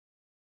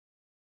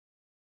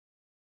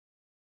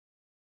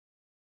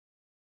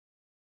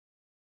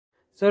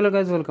So hello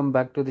guys, welcome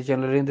back to the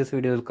channel. In this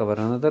video we'll cover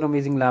another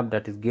amazing lab,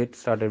 that is get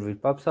started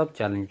with PubSub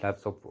challenge lab.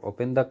 So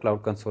open the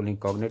Cloud Console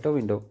incognito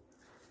window.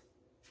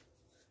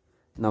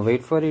 Now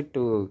wait for it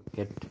to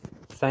get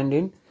signed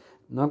in.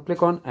 Now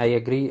click on I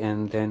agree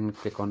and then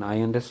click on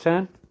I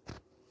understand.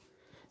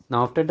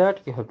 Now after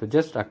that you have to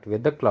just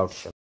activate the Cloud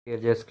Shell. Here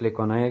just click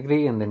on I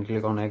agree and then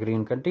click on I agree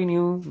and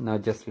continue. Now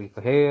just click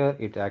here,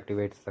 it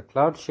activates the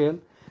Cloud Shell.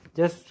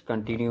 Just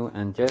continue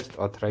and just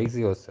authorize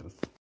yourself.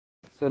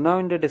 So now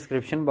in the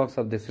description box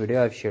of this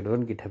video I've shared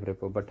one GitHub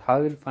repo, but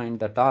how will find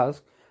the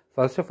task?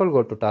 First of all,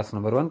 go to task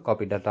number 1,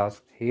 copy the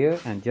task here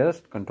and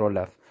just Control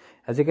F.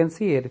 As you can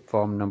see here,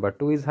 form number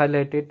 2 is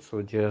highlighted,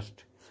 so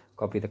just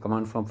copy the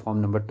command from form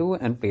number 2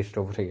 and paste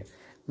over here.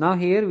 Now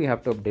here we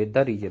have to update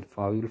the region.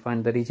 How we will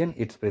find the region?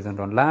 It's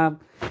present on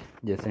lab.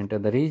 Just enter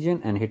the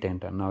region and hit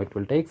enter. Now it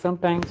will take some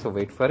time, so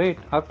wait for it.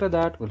 After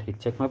that we'll hit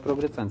check my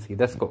progress and see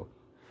the score.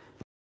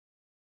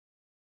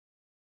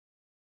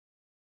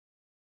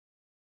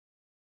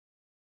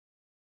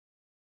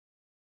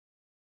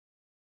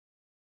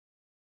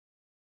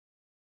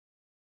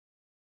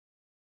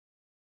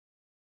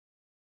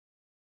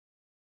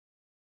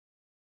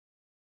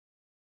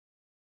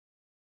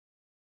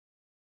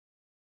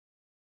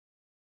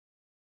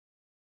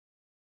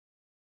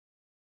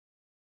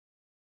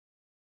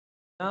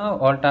 Now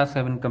all tasks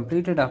have been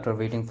completed after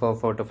waiting for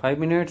 4 to 5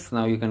 minutes.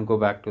 Now you can go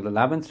back to the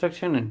lab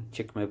instruction and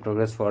check my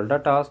progress for all the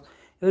tasks.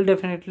 You will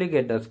definitely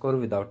get the score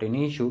without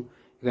any issue.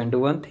 You can do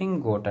one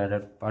thing, go to a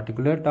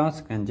particular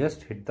task and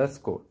just hit the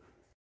score.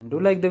 And do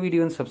like the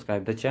video and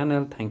subscribe the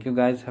channel. Thank you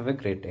guys. Have a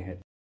great day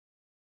ahead.